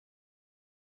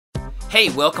Hey,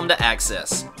 welcome to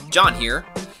Access. John here.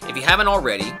 If you haven't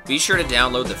already, be sure to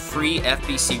download the free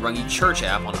FBC Runge Church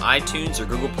app on iTunes or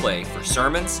Google Play for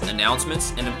sermons,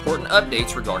 announcements, and important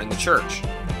updates regarding the church.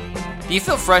 Do you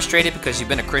feel frustrated because you've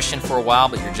been a Christian for a while,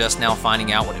 but you're just now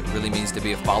finding out what it really means to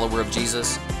be a follower of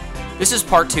Jesus? This is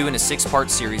part 2 in a 6-part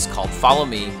series called Follow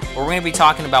Me, where we're going to be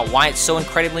talking about why it's so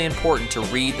incredibly important to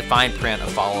read the fine print of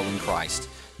following Christ.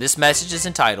 This message is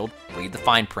entitled, Read the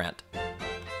Fine Print.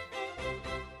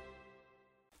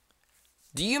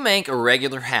 Do you make a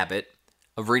regular habit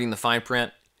of reading the fine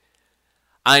print?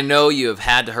 I know you have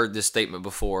had to heard this statement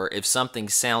before. If something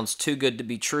sounds too good to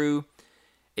be true,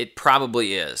 it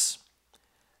probably is.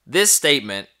 This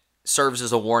statement serves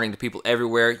as a warning to people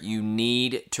everywhere. You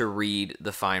need to read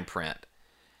the fine print.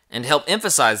 And to help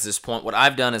emphasize this point, what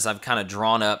I've done is I've kind of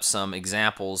drawn up some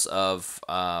examples of,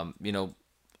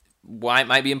 why it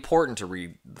might be important to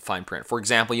read the fine print. For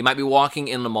example, you might be walking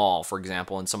in the mall, for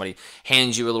example, and somebody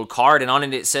hands you a little card, and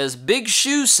on it says, Big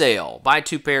Shoe Sale. Buy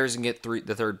 2 pairs and get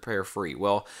the third pair free.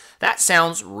 Well, that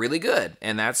sounds really good.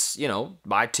 And that's,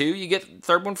 buy 2, you get the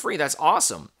third one free. That's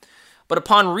awesome. But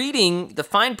upon reading the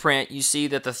fine print, you see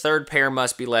that the third pair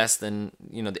must be less than,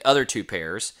 the other 2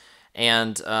 pairs.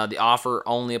 And the offer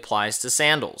only applies to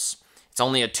sandals. It's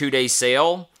only a 2-day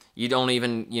sale. You don't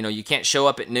even, you can't show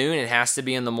up at noon. It has to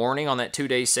be in the morning on that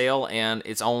 2-day sale, and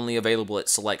it's only available at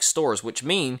select stores, which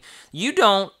means you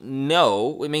don't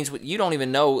know. It means you don't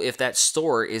even know if that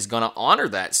store is going to honor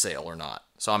that sale or not.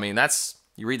 So,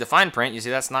 you read the fine print, you see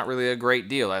that's not really a great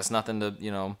deal. That's nothing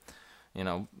to,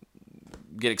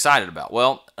 get excited about.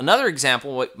 Well, another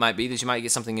example what might be that you might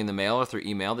get something in the mail or through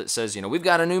email that says, we've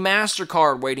got a new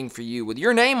MasterCard waiting for you with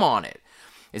your name on it.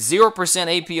 It's 0%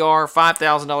 APR,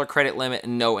 $5,000 credit limit,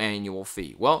 and no annual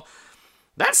fee. Well,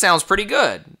 that sounds pretty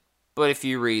good. But if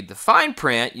you read the fine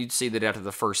print, you'd see that after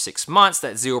the first 6 months,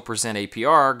 that 0%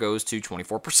 APR goes to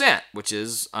 24%, which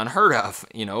is unheard of.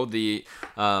 The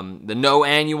no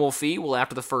annual fee, well,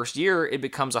 after the first year, it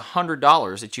becomes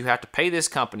 $100 that you have to pay this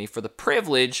company for the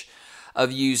privilege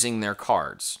of using their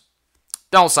cards.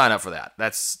 Don't sign up for that.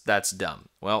 That's dumb.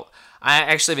 Well, I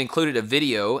actually have included a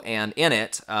video, and in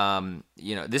it,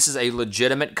 this is a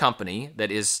legitimate company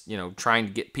that is, trying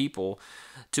to get people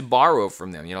to borrow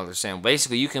from them. They're saying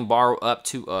basically you can borrow up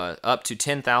to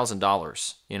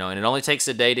 $10,000. And it only takes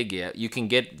a day to get. You can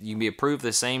be approved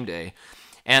the same day.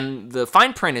 And the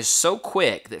fine print is so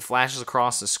quick that it flashes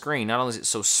across the screen. Not only is it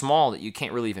so small that you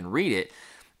can't really even read it,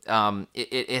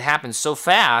 it happens so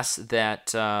fast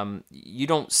that you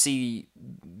don't see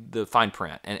the fine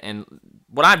print. And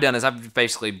what I've done is I've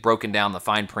basically broken down the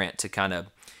fine print to kind of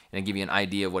give you an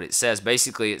idea of what it says.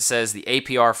 Basically, it says the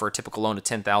APR for a typical loan of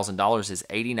 $10,000 is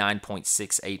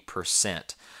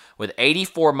 89.68%, with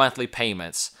 84 monthly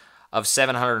payments of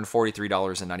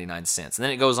 $743.99. And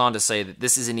then it goes on to say that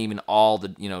this isn't even all the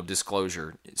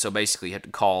disclosure. So basically, you have to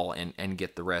call and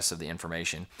get the rest of the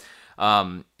information.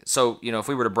 So, if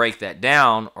we were to break that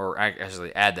down, or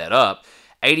actually add that up,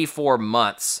 84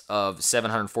 months of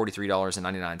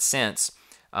 $743.99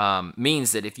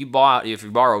 means that if you borrow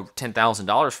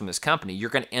 $10,000 from this company,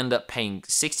 you're going to end up paying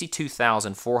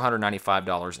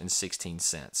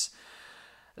 $62,495.16.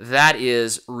 That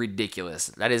is ridiculous.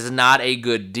 That is not a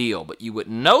good deal, but you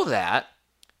wouldn't know that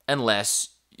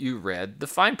unless you read the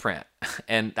fine print.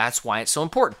 And that's why it's so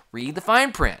important. Read the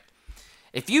fine print.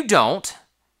 If you don't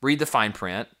read the fine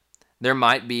print, there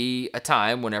might be a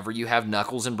time whenever you have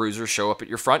knuckles and bruisers show up at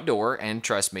your front door, and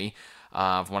trust me,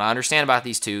 from what I understand about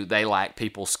these two, they lack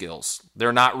people skills.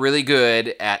 They're not really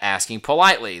good at asking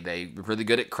politely. They're really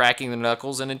good at cracking the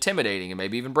knuckles and intimidating, and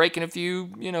maybe even breaking a few,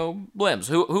 limbs.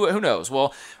 Who knows?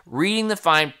 Well, reading the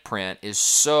fine print is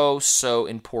so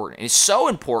important. It's so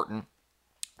important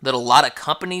that a lot of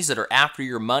companies that are after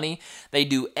your money, they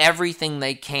do everything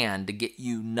they can to get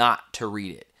you not to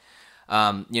read it.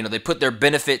 They put their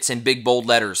benefits in big bold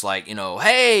letters like,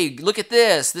 hey, look at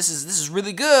this. This is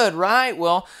really good, right?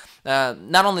 Well,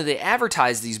 not only do they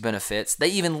advertise these benefits, they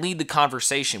even lead the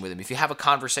conversation with them. If you have a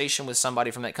conversation with somebody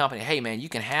from that company, hey, man, you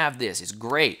can have this. It's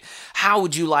great. How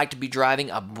would you like to be driving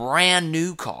a brand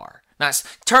new car? Nice.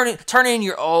 Turn in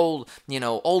your old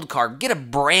car. Get a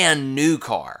brand new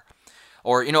car.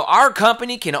 Or, our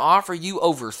company can offer you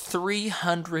over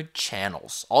 300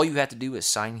 channels. All you have to do is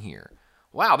sign here.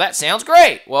 Wow, that sounds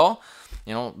great. Well,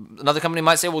 another company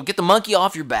might say, well, get the monkey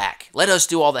off your back. Let us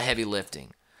do all the heavy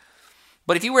lifting.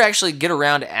 But if you were actually get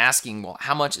around to asking, well,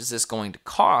 how much is this going to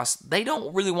cost? They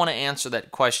don't really want to answer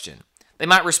that question. They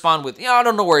might respond with,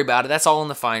 don't worry about it. That's all in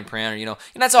the fine print. Or,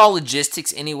 and that's all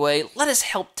logistics anyway. Let us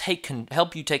help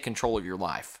you take control of your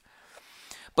life.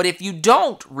 But if you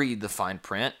don't read the fine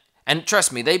print, and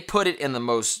trust me, they put it in the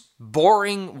most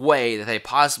boring way that they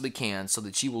possibly can so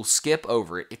that you will skip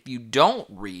over it. If you don't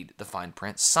read the fine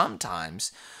print,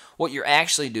 sometimes what you're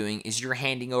actually doing is you're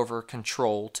handing over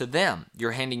control to them.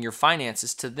 You're handing your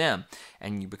finances to them,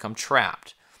 and you become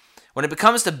trapped. When it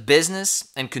comes to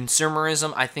business and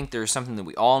consumerism, I think there's something that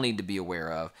we all need to be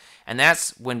aware of, and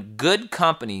that's when good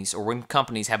companies, or when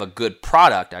companies have a good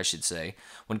product, I should say,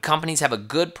 when companies have a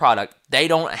good product, they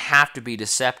don't have to be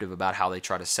deceptive about how they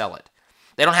try to sell it.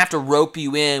 They don't have to rope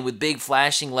you in with big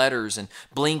flashing letters and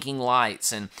blinking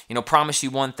lights and, promise you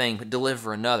one thing but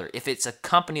deliver another. If it's a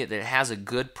company that has a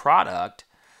good product,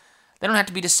 they don't have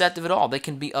to be deceptive at all. They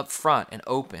can be upfront and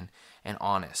open and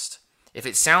honest. If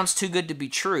it sounds too good to be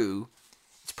true,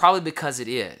 it's probably because it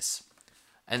is.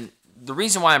 And the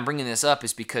reason why I'm bringing this up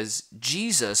is because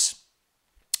Jesus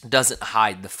doesn't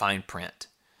hide the fine print.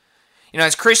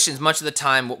 As Christians, much of the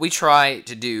time, what we try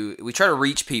to do, we try to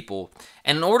reach people.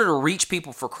 And in order to reach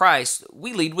people for Christ,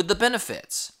 we lead with the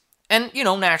benefits. And,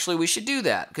 naturally we should do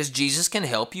that because Jesus can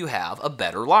help you have a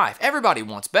better life. Everybody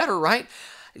wants better, right?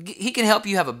 He can help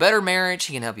you have a better marriage.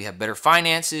 He can help you have better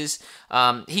finances.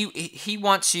 He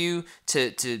wants you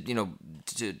to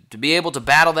be able to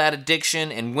battle that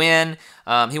addiction and win.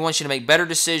 He wants you to make better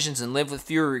decisions and live with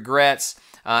fewer regrets.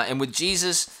 And with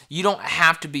Jesus, you don't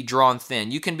have to be drawn thin.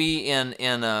 You can be in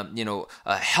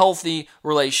a healthy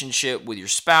relationship with your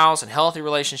spouse, and healthy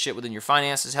relationship within your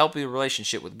finances, healthy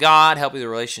relationship with God, healthy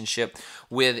relationship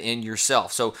within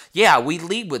yourself. So yeah, we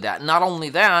lead with that. Not only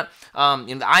that,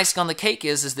 the icing on the cake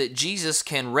is that Jesus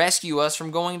can rescue us from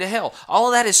going to hell. All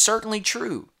of that is certainly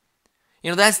true.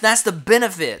 That's the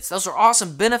benefits. Those are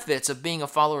awesome benefits of being a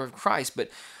follower of Christ.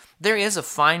 But there is a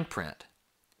fine print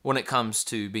when it comes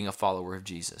to being a follower of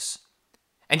Jesus.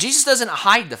 And Jesus doesn't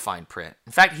hide the fine print.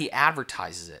 In fact, he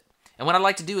advertises it. And what I'd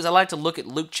like to do is I'd like to look at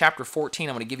Luke chapter 14.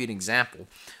 I'm going to give you an example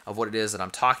of what it is that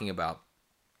I'm talking about.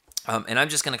 And I'm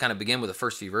just going to kind of begin with the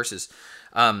first few verses.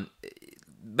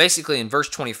 Basically, in verse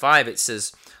 25, it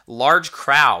says, large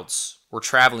crowds were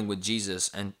traveling with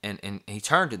Jesus, and he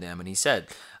turned to them and he said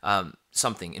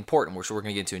something important, which we're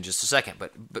going to get into in just a second.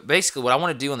 But basically, what I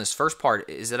want to do on this first part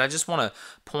is that I just want to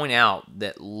point out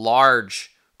that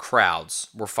large crowds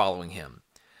were following him.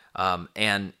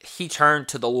 And he turned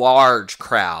to the large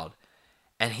crowd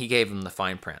and he gave them the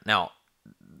fine print. Now,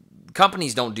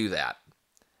 companies don't do that.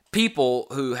 People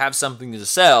who have something to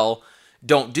sell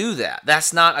don't do that.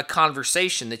 That's not a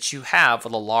conversation that you have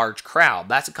with a large crowd.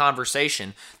 That's a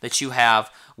conversation that you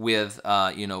have with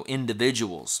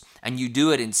individuals, and you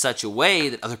do it in such a way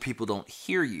that other people don't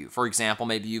hear you. For example,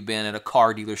 maybe you've been at a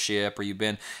car dealership, or you've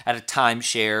been at a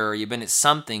timeshare, or you've been at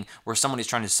something where someone is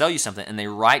trying to sell you something, and they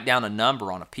write down a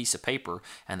number on a piece of paper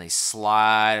and they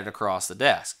slide it across the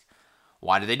desk.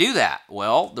 Why do they do that?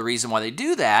 Well, the reason why they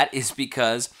do that is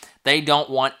because they don't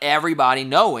want everybody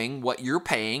knowing what you're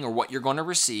paying or what you're going to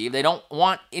receive. They don't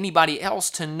want anybody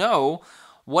else to know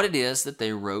what it is that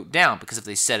they wrote down, because if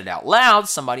they said it out loud,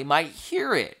 somebody might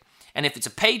hear it. And if it's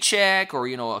a paycheck or,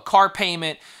 a car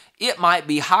payment, it might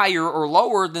be higher or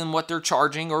lower than what they're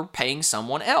charging or paying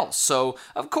someone else. So,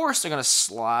 of course, they're going to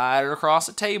slide it across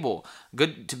the table.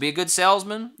 Good to be a good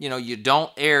salesman, you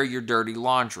don't air your dirty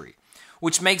laundry.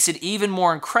 Which makes it even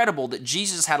more incredible that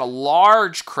Jesus had a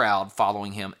large crowd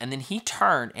following him, and then he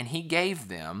turned and he gave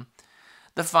them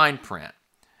the fine print.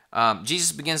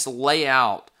 Jesus begins to lay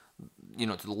out, to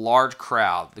the large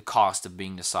crowd, the cost of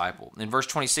being disciple. In verse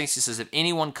 26, he says, if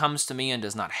anyone comes to me and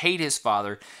does not hate his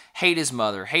father, hate his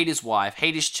mother, hate his wife,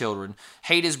 hate his children,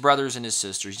 hate his brothers and his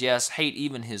sisters, yes, hate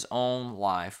even his own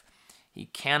life, he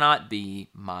cannot be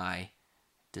my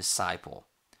disciple.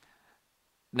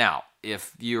 Now,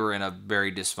 if you're in a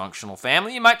very dysfunctional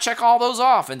family, you might check all those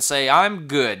off and say, I'm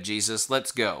good, Jesus,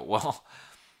 let's go. Well,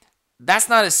 that's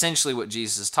not essentially what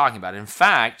Jesus is talking about. In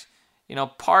fact,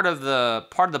 part of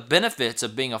the benefits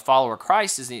of being a follower of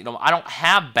Christ is that, I don't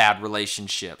have bad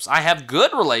relationships. I have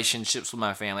good relationships with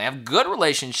my family. I have good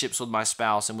relationships with my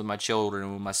spouse and with my children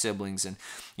and with my siblings. And,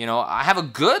 I have a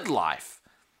good life.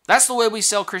 That's the way we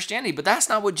sell Christianity, but that's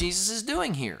not what Jesus is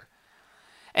doing here.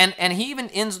 And he even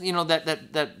ends,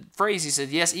 that phrase, he said,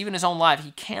 yes, even his own life,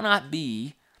 he cannot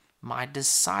be my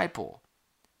disciple.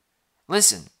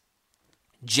 Listen,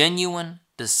 genuine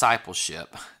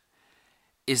discipleship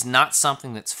is not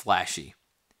something that's flashy.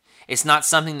 It's not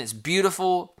something that's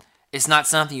beautiful. It's not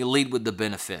something you lead with the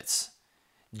benefits.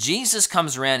 Jesus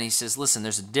comes around and he says, listen,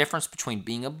 there's a difference between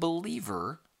being a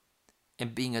believer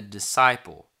and being a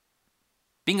disciple.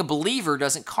 Being a believer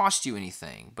doesn't cost you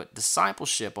anything, but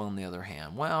discipleship, on the other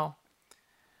hand, well,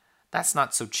 that's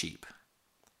not so cheap.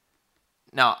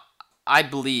 Now, I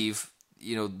believe,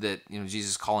 that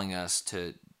Jesus is calling us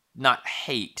to not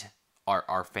hate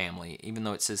our family, even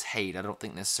though it says hate. I don't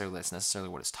think necessarily that's necessarily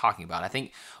what it's talking about. I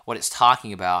think what it's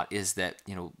talking about is that,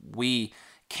 we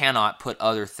cannot put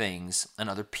other things and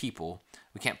other people,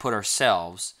 we can't put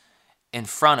ourselves in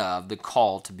front of the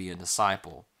call to be a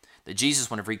disciple. That Jesus,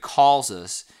 whenever he calls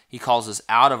us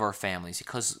out of our families. He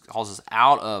calls us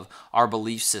out of our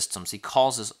belief systems. He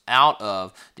calls us out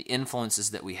of the influences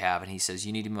that we have, and he says,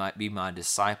 you need to be my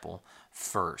disciple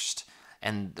first.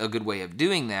 And a good way of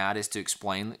doing that is to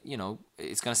explain,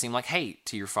 it's going to seem like hate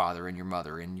to your father and your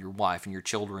mother and your wife and your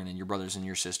children and your brothers and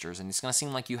your sisters, and it's going to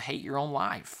seem like you hate your own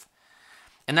life.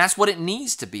 And that's what it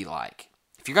needs to be like.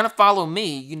 If you're going to follow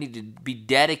me, you need to be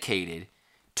dedicated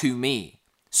to me.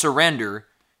 Surrender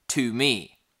to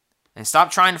me. And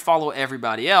stop trying to follow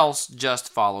everybody else, just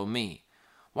follow me.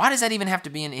 Why does that even have to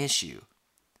be an issue?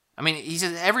 I mean, he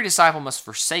says every disciple must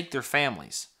forsake their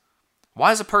families.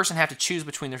 Why does a person have to choose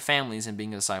between their families and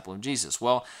being a disciple of Jesus?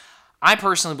 Well, I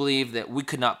personally believe that we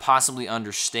could not possibly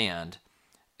understand,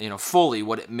 fully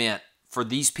what it meant for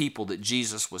these people that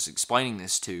Jesus was explaining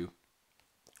this to,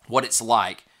 what it's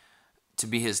like to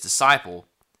be his disciple,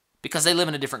 because they live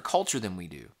in a different culture than we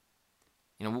do.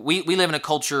 We live in a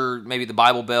culture, maybe the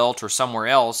Bible Belt or somewhere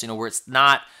else, where it's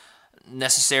not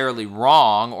necessarily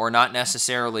wrong or not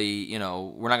necessarily,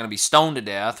 we're not going to be stoned to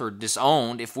death or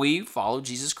disowned if we follow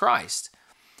Jesus Christ.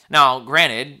 Now,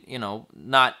 granted,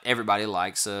 not everybody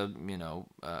likes a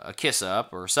kiss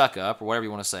up or a suck up or whatever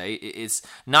you want to say. It's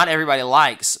not everybody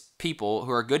likes people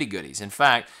who are goody-goodies. In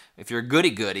fact, if you're a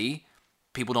goody-goody,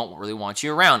 people don't really want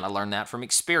you around. I learned that from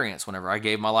experience. Whenever I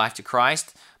gave my life to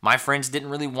Christ, my friends didn't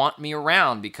really want me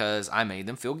around because I made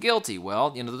them feel guilty. Well,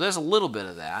 there's a little bit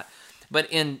of that.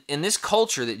 But in this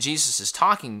culture that Jesus is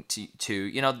talking to,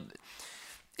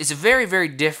 it's a very, very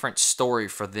different story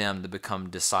for them to become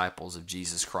disciples of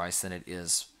Jesus Christ than it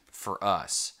is for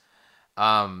us.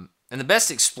 And the best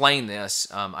to explain this,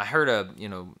 I heard a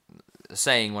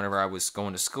saying whenever I was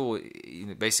going to school.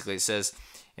 Basically, it says,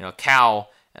 a cow,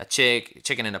 a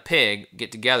chicken, and a pig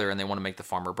get together and they want to make the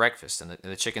farmer breakfast. And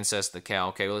the chicken says to the cow,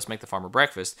 okay, well, let's make the farmer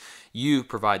breakfast. You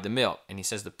provide the milk. And he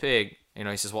says to the pig,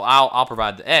 he says, well, I'll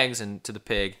provide the eggs. And to the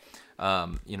pig,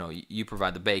 you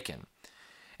provide the bacon.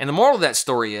 And the moral of that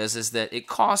story is that it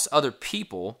costs other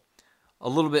people a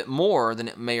little bit more than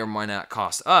it may or may not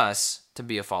cost us to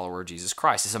be a follower of Jesus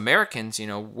Christ. As Americans,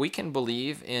 we can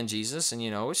believe in Jesus and,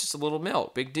 it's just a little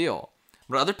milk, big deal.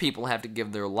 But other people have to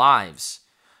give their lives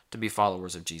to be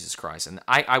followers of Jesus Christ. And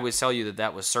I would tell you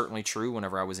that was certainly true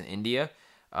whenever I was in India.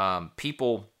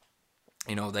 People,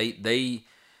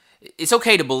 it's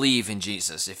okay to believe in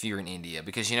Jesus if you're in India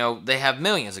because, they have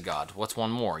millions of gods. What's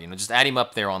one more? Just add him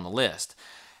up there on the list.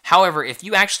 However, if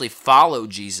you actually follow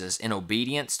Jesus in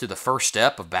obedience to the first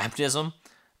step of baptism,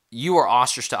 you are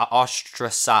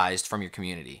ostracized from your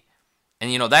community.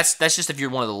 And, that's just if you're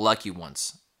one of the lucky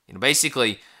ones.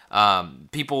 Basically,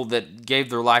 people that gave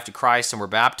their life to Christ and were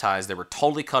baptized, they were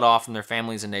totally cut off from their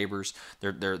families and neighbors.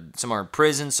 Some are in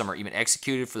prison, some are even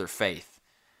executed for their faith.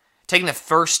 Taking the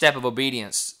first step of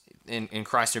obedience in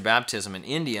Christ through baptism in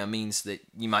India means that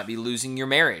you might be losing your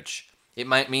marriage. It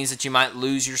means that you might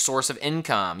lose your source of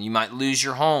income. You might lose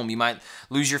your home. You might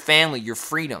lose your family, your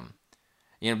freedom.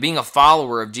 Being a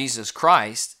follower of Jesus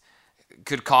Christ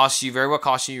could very well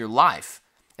cost you your life.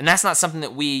 And that's not something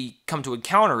that we come to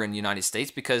encounter in the United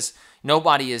States because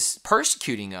nobody is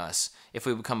persecuting us if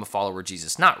we become a follower of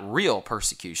Jesus. Not real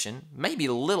persecution, maybe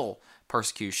a little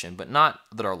persecution, but not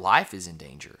that our life is in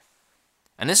danger.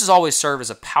 And this has always served as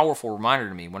a powerful reminder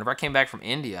to me. Whenever I came back from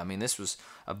India, this was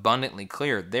abundantly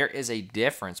clear. There is a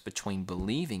difference between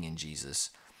believing in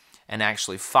Jesus and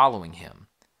actually following him.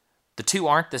 The two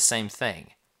aren't the same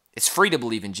thing. It's free to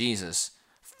believe in Jesus.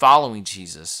 Following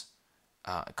Jesus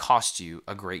costs you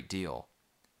a great deal.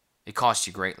 It costs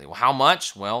you greatly. Well, how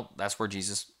much? Well, that's where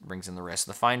Jesus brings in the rest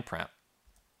of the fine print.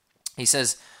 He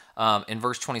says in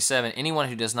verse 27, anyone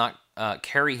who does not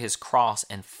carry his cross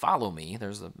and follow me,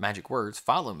 there's the magic words,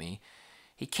 follow me,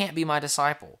 he can't be my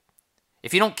disciple.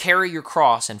 If you don't carry your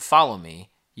cross and follow me,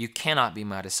 you cannot be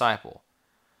my disciple.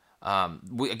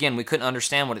 We couldn't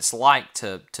understand what it's like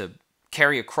to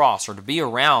carry a cross or to be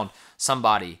around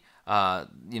somebody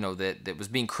that was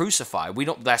being crucified.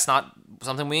 That's not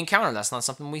something we encounter. That's not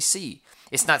something we see.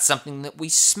 It's not something that we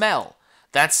smell.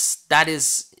 That's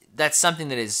something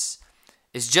that is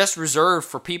just reserved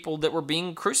for people that were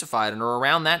being crucified and are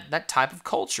around that type of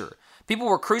culture. People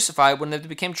were crucified when they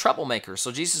became troublemakers.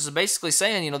 So Jesus is basically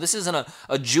saying, this isn't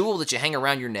a jewel that you hang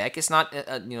around your neck. It's not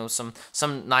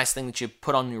some nice thing that you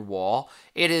put on your wall.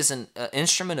 It is an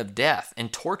instrument of death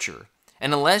and torture.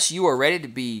 And unless you are ready to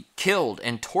be killed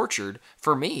and tortured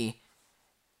for me,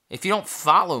 If you don't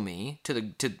follow me to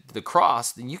the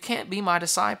cross, then you can't be my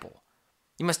disciple.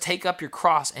 You must take up your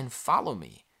cross and follow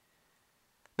me.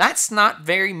 That's not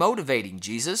very motivating,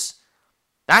 Jesus.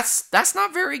 That's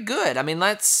not very good. I mean,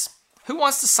 who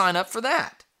wants to sign up for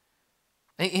that?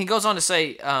 He goes on to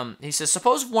say, he says,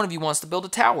 suppose one of you wants to build a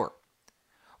tower.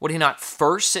 Would he not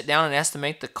first sit down and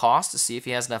estimate the cost to see if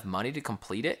he has enough money to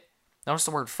complete it? Notice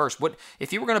the word first.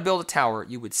 If you were going to build a tower,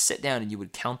 you would sit down and you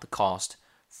would count the cost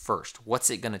first. What's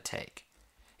it going to take?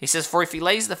 He says, for if he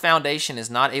lays the foundation and is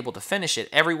not able to finish it,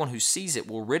 everyone who sees it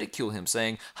will ridicule him,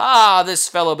 saying, this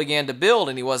fellow began to build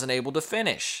and he wasn't able to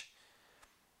finish.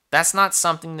 That's not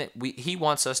something that he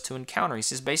wants us to encounter. He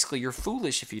says, basically, you're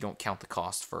foolish if you don't count the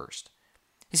cost first.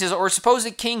 He says, or suppose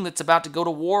a king that's about to go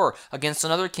to war against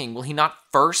another king. Will he not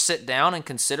first sit down and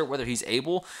consider whether he's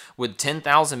able with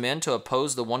 10,000 men to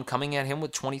oppose the one coming at him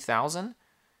with 20,000?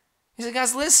 He said,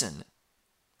 guys, listen.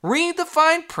 Read the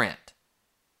fine print.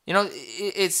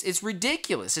 It's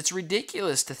ridiculous. It's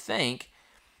ridiculous to think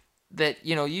that,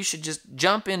 you should just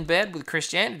jump in bed with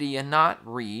Christianity and not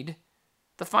read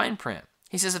the fine print.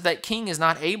 He says if that king is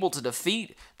not able to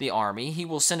defeat the army, he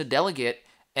will send a delegate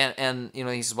and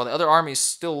he says, well, the other army is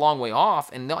still a long way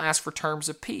off, and they'll ask for terms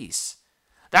of peace.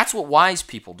 That's what wise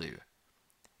people do.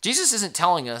 Jesus isn't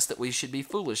telling us that we should be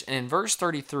foolish. And in verse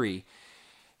 33,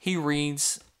 he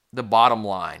reads the bottom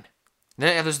line.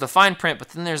 There's the fine print, but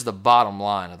then there's the bottom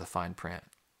line of the fine print.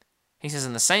 He says,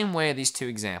 in the same way of these two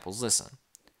examples, listen,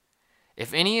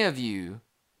 if any of you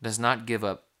does not give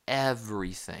up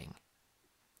everything,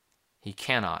 he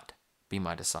cannot be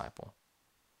my disciple.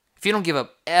 If you don't give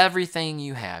up everything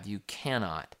you have, you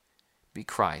cannot be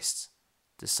Christ's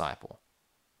disciple.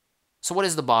 So what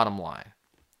is the bottom line?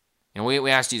 We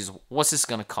asked Jesus, what's this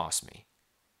going to cost me?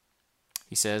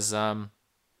 He says,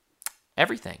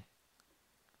 everything.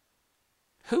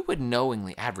 Who would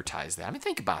knowingly advertise that? I mean,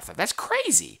 think about that. That's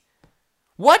crazy.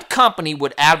 What company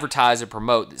would advertise or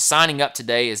promote that signing up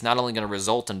today is not only going to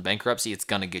result in bankruptcy, it's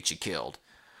going to get you killed?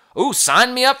 Ooh,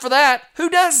 sign me up for that. Who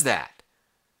does that?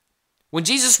 When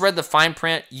Jesus read the fine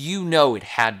print, it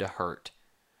had to hurt.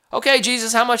 Okay,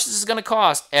 Jesus, how much is this going to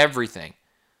cost? Everything.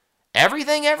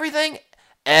 Everything?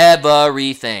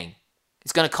 Everything.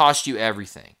 It's going to cost you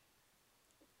everything.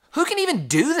 Who can even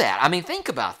do that? I mean, think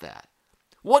about that.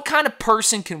 What kind of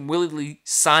person can willingly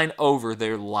sign over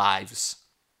their lives?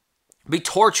 Be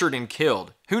tortured and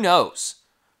killed? Who knows?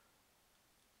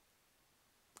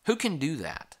 Who can do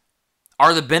that?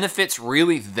 Are the benefits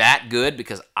really that good?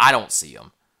 Because I don't see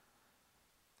them.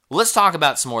 Let's talk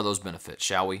about some more of those benefits,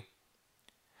 shall we?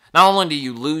 Not only do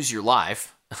you lose your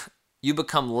life, you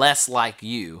become less like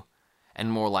you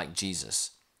and more like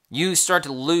Jesus. You start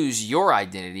to lose your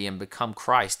identity and become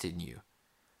Christ in you.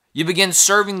 You begin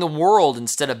serving the world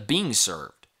instead of being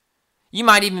served. You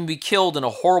might even be killed in a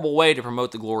horrible way to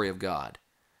promote the glory of God.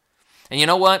 And you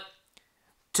know what?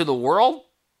 To the world,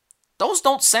 those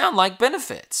don't sound like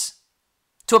benefits.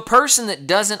 To a person that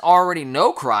doesn't already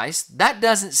know Christ, that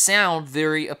doesn't sound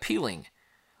very appealing.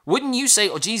 Wouldn't you say,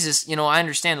 oh, Jesus, I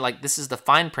understand, this is the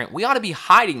fine print. We ought to be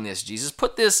hiding this, Jesus.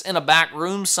 Put this in a back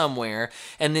room somewhere,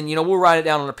 and then, we'll write it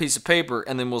down on a piece of paper,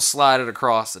 and then we'll slide it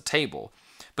across the table.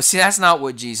 But see, that's not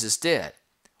what Jesus did.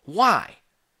 Why?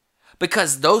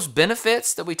 Because those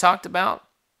benefits that we talked about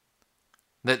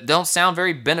that don't sound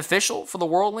very beneficial for the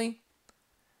worldly,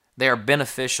 they are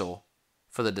beneficial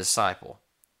for the disciple.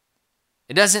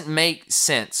 It doesn't make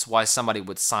sense why somebody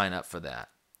would sign up for that.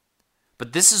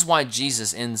 But this is why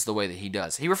Jesus ends the way that he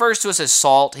does. He refers to us as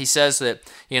salt. He says that,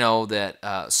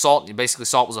 salt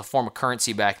was a form of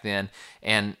currency back then,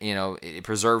 and, it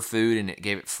preserved food and it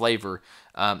gave it flavor.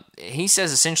 He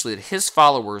says essentially that his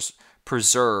followers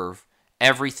preserve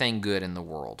everything good in the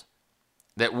world.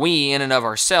 That we, in and of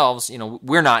ourselves,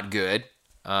 we're not good.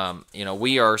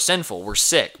 We are sinful. We're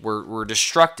sick. We're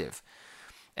destructive.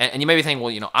 And you may be thinking,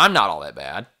 well, I'm not all that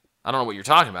bad. I don't know what you're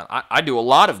talking about. I do a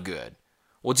lot of good.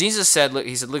 Well, Jesus said, look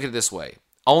at it this way.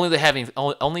 Only the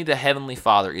Heavenly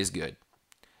Father is good.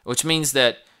 Which means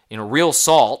that, real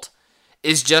salt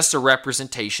is just a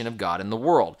representation of God in the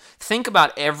world. Think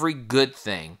about every good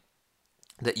thing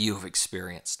that you have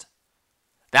experienced.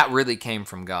 That really came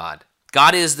from God.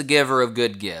 God is the giver of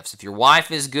good gifts. If your wife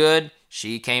is good,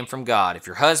 she came from God. If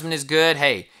your husband is good,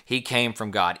 hey, he came from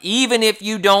God. Even if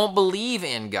you don't believe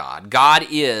in God, God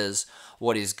is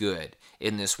what is good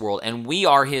in this world, and we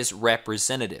are his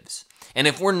representatives. And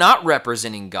if we're not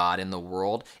representing God in the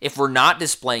world, if we're not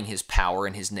displaying his power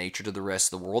and his nature to the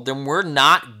rest of the world, then we're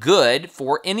not good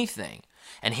for anything.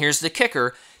 And here's the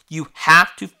kicker. You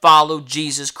have to follow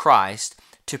Jesus Christ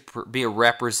to be a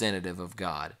representative of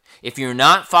God. If you're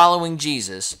not following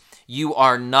Jesus, you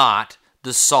are not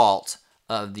the salt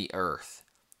of the earth.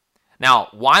 Now,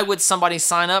 why would somebody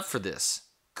sign up for this?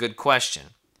 Good question.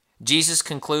 Jesus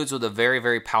concludes with a very,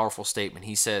 very powerful statement.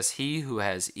 He says, "He who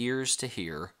has ears to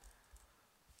hear,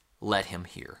 let him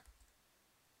hear."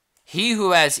 He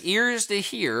who has ears to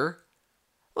hear,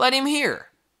 let him hear.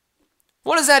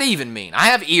 What does that even mean? I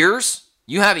have ears.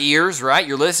 You have ears, right?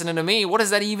 You're listening to me. What does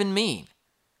that even mean?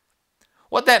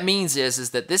 What that means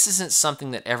is that this isn't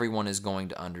something that everyone is going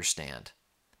to understand.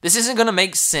 This isn't going to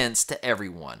make sense to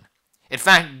everyone. In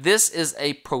fact, this is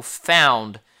a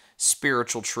profound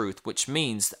spiritual truth, which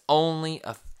means that only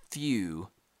a few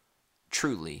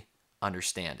truly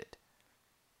understand it.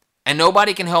 And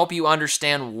nobody can help you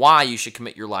understand why you should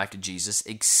commit your life to Jesus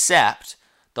except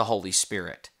the Holy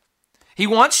Spirit. He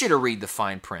wants you to read the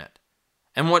fine print.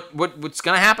 And what's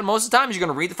going to happen most of the time is you're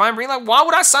going to read the fine print like, why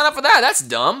would I sign up for that? That's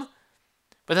dumb.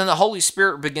 But then the Holy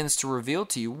Spirit begins to reveal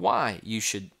to you why you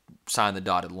should sign the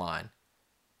dotted line.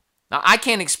 Now, I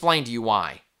can't explain to you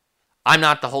why. I'm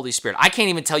not the Holy Spirit. I can't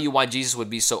even tell you why Jesus would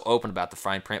be so open about the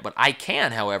fine print, but I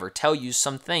can, however, tell you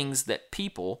some things that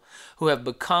people who have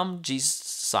become Jesus'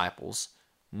 disciples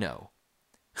know.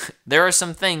 There are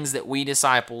some things that we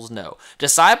disciples know.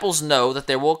 Disciples know that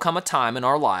there will come a time in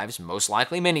our lives, most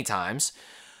likely many times,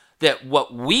 that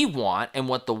what we want and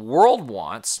what the world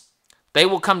wants, they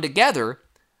will come together,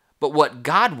 but what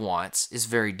God wants is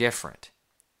very different.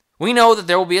 We know that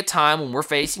there will be a time when we're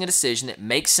facing a decision that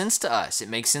makes sense to us. It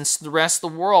makes sense to the rest of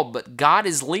the world, but God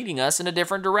is leading us in a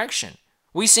different direction.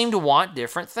 We seem to want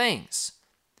different things.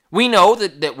 We know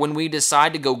that when we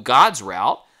decide to go God's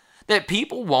route, that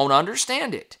people won't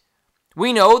understand it.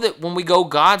 We know that when we go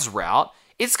God's route,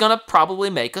 it's going to probably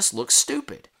make us look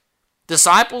stupid.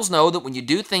 Disciples know that when you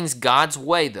do things God's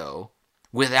way, though,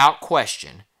 without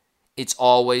question, it's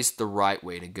always the right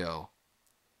way to go.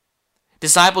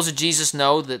 Disciples of Jesus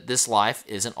know that this life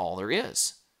isn't all there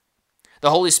is. The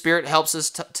Holy Spirit helps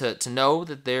us to know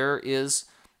that there is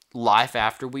life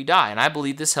after we die. And I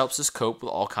believe this helps us cope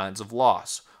with all kinds of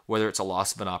loss, whether it's a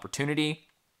loss of an opportunity,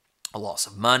 a loss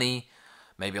of money,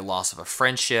 maybe a loss of a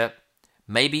friendship,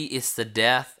 maybe it's the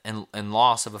death and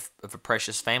loss of a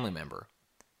precious family member.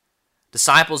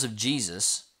 Disciples of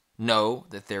Jesus know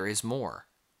that there is more,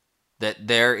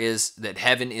 that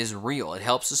heaven is real. It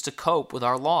helps us to cope with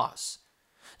our loss.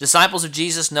 Disciples of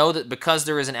Jesus know that because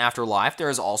there is an afterlife,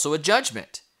 there is also a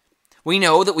judgment. We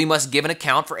know that we must give an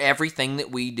account for everything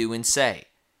that we do and say.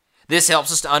 This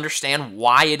helps us to understand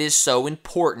why it is so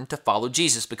important to follow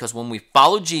Jesus, because when we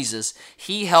follow Jesus,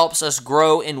 He helps us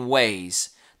grow in ways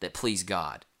that please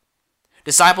God.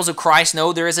 Disciples of Christ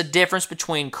know there is a difference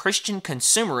between Christian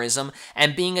consumerism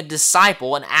and being a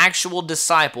disciple, an actual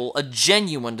disciple, a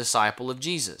genuine disciple of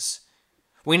Jesus.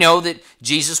 We know that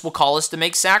Jesus will call us to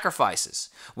make sacrifices.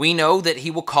 We know that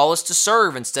He will call us to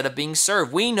serve instead of being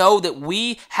served. We know that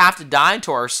we have to die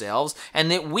to ourselves and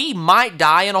that we might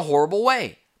die in a horrible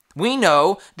way. We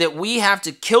know that we have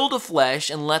to kill the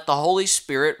flesh and let the Holy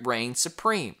Spirit reign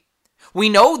supreme. We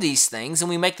know these things and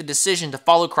we make the decision to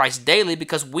follow Christ daily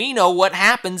because we know what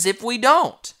happens if we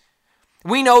don't.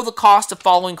 We know the cost of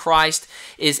following Christ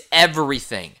is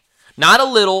everything. Not a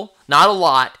little, not a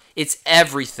lot, it's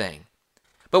everything.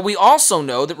 But we also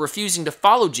know that refusing to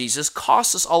follow Jesus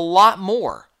costs us a lot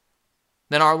more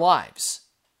than our lives.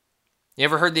 You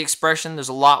ever heard the expression, there's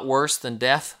a lot worse than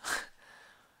death?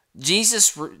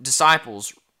 Jesus'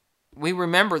 disciples, we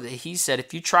remember that He said,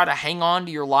 if you try to hang on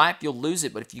to your life, you'll lose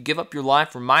it. But if you give up your life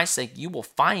for my sake, you will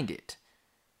find it.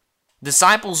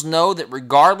 Disciples know that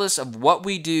regardless of what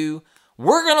we do,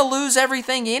 we're going to lose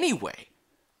everything anyway.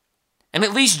 And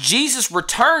at least Jesus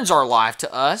returns our life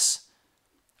to us.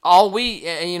 We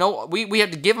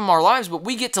have to give Him our lives, but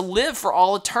we get to live for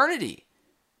all eternity.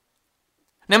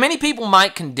 Now, many people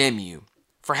might condemn you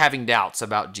for having doubts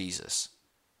about Jesus.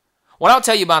 What I'll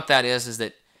tell you about that is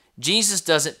that Jesus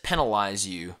doesn't penalize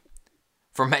you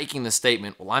for making the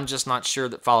statement, well, I'm just not sure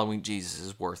that following Jesus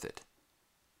is worth it.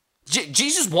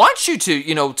 Jesus wants you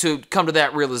to come to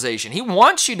that realization. He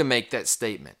wants you to make that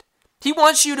statement. He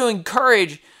wants you to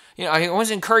encourage, He wants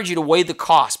to encourage you to weigh the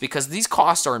cost because these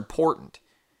costs are important.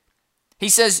 He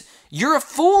says, you're a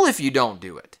fool if you don't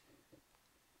do it.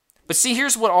 But see,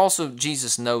 here's what also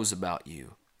Jesus knows about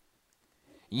you.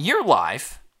 Your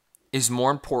life is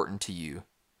more important to you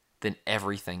than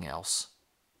everything else.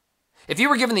 If you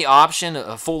were given the option,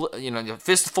 a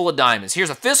fistful of diamonds, here's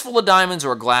a fistful of diamonds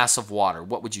or a glass of water,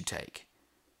 what would you take?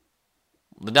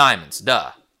 The diamonds,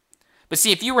 duh. But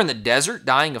see, if you were in the desert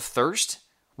dying of thirst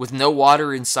with no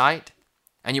water in sight,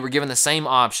 and you were given the same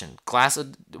option, glass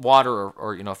of water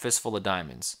or a fistful of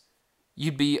diamonds,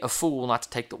 you'd be a fool not to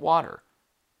take the water.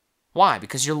 Why?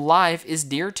 Because your life is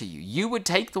dear to you. You would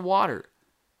take the water.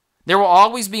 There will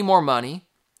always be more money.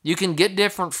 You can get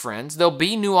different friends. There'll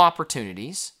be new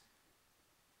opportunities.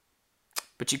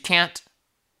 But you can't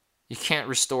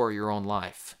restore your own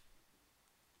life.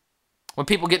 When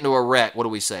people get into a wreck, what do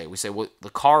we say? We say, well, the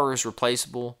car is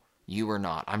replaceable. You are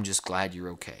not. I'm just glad you're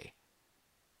okay.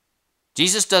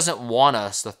 Jesus doesn't want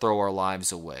us to throw our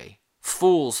lives away.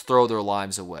 Fools throw their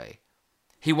lives away.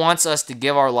 He wants us to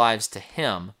give our lives to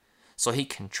Him so He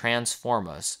can transform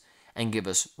us and give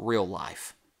us real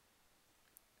life.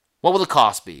 What will the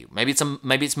cost be? Maybe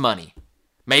it's money.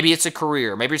 Maybe it's a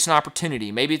career. Maybe it's an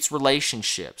opportunity. Maybe it's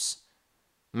relationships.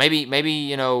 Maybe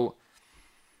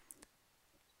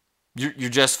you're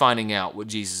just finding out what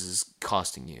Jesus is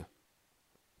costing you.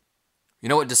 You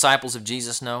know what disciples of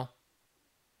Jesus know?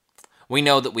 We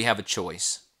know that we have a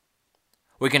choice.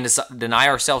 We can deny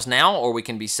ourselves now, or we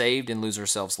can be saved and lose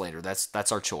ourselves later.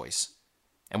 That's our choice.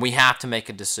 And we have to make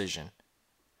a decision.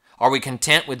 Are we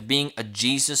content with being a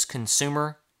Jesus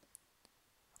consumer,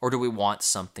 or do we want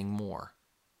something more?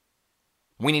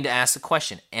 We need to ask the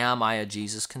question, am I a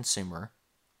Jesus consumer,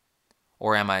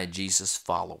 or am I a Jesus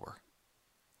follower?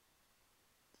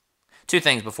 Two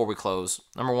things before we close.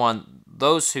 Number one,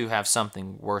 those who have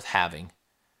something worth having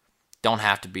don't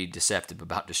have to be deceptive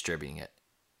about distributing it.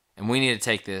 And we need to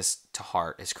take this to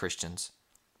heart as Christians.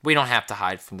 We don't have to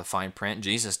hide from the fine print.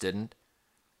 Jesus didn't.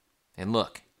 And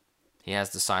look, He has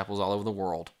disciples all over the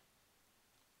world.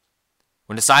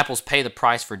 When disciples pay the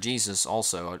price for Jesus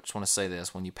also, I just want to say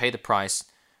this, when you pay the price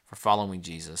for following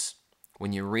Jesus,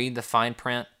 when you read the fine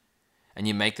print and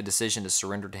you make the decision to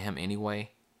surrender to Him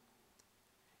anyway,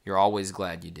 you're always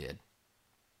glad you did.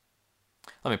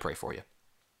 Let me pray for you.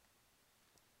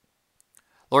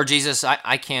 Lord Jesus,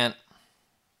 I can't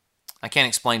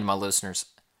explain to my listeners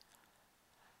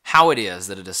how it is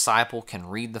that a disciple can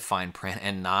read the fine print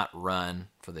and not run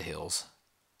for the hills.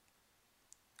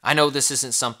 I know this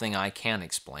isn't something I can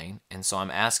explain, and so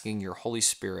I'm asking your Holy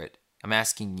Spirit, I'm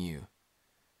asking you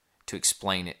to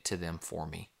explain it to them for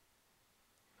me.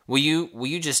 Will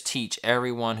you just teach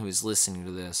everyone who is listening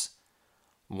to this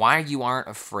why you aren't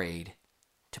afraid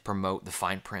to promote the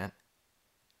fine print?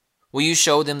 Will you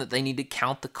show them that they need to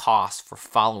count the cost for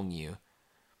following you,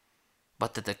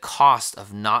 but that the cost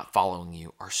of not following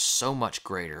you are so much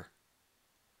greater?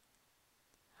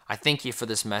 I thank you for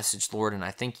this message, Lord, and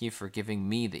I thank you for giving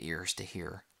me the ears to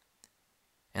hear.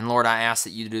 And Lord, I ask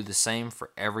that you do the same for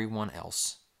everyone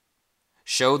else.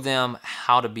 Show them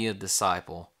how to be a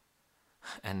disciple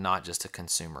and not just a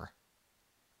consumer.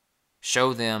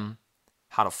 Show them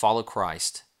how to follow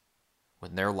Christ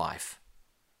with their life,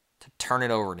 to turn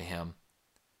it over to Him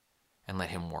and let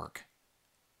Him work.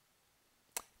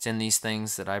 It's in these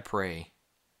things that I pray.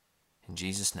 In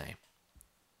Jesus' name,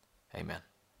 amen.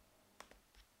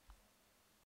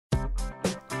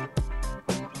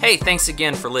 Hey, thanks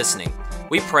again for listening.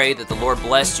 We pray that the Lord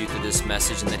blessed you through this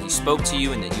message and that He spoke to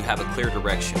you and that you have a clear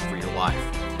direction for your life.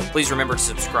 Please remember to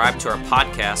subscribe to our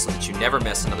podcast so that you never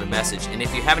miss another message. And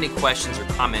if you have any questions or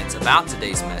comments about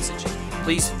today's message,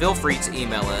 please feel free to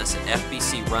email us at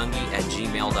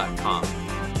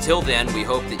fbcrungy@gmail.com. Till then, we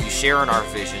hope that you share in our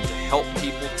vision to help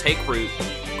people take root,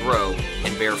 grow,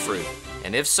 and bear fruit.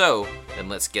 And if so, then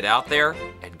let's get out there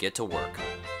and get to work.